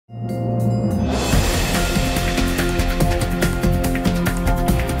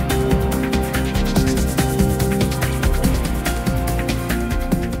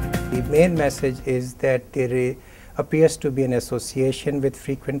main message is that there appears to be an association with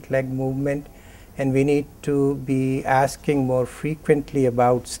frequent leg movement, and we need to be asking more frequently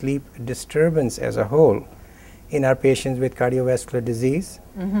about sleep disturbance as a whole in our patients with cardiovascular disease,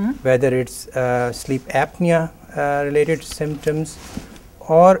 whether it's sleep apnea related symptoms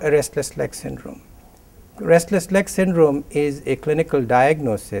or a restless leg syndrome. Restless leg syndrome is a clinical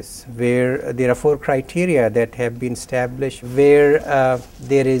diagnosis where there are 4 criteria that have been established, where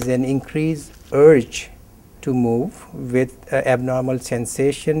there is an increased urge to move with abnormal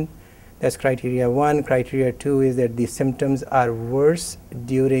sensation. That's criteria 1. Criteria 2 is that the symptoms are worse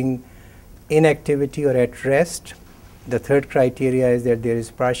during inactivity or at rest. The 3rd criteria is that there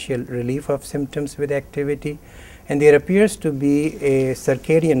is partial relief of symptoms with activity. And there appears to be a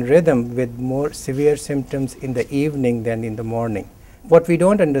circadian rhythm with more severe symptoms in the evening than in the morning. What we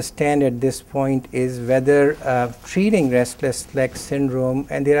don't understand at this point is whether treating restless leg syndrome,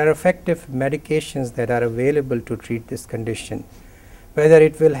 and there are effective medications that are available to treat this condition, whether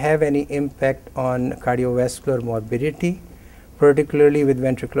it will have any impact on cardiovascular morbidity, particularly with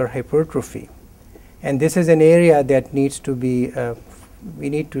ventricular hypertrophy. And this is an area that needs to be, we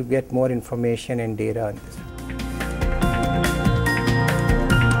need to get more information and data on this.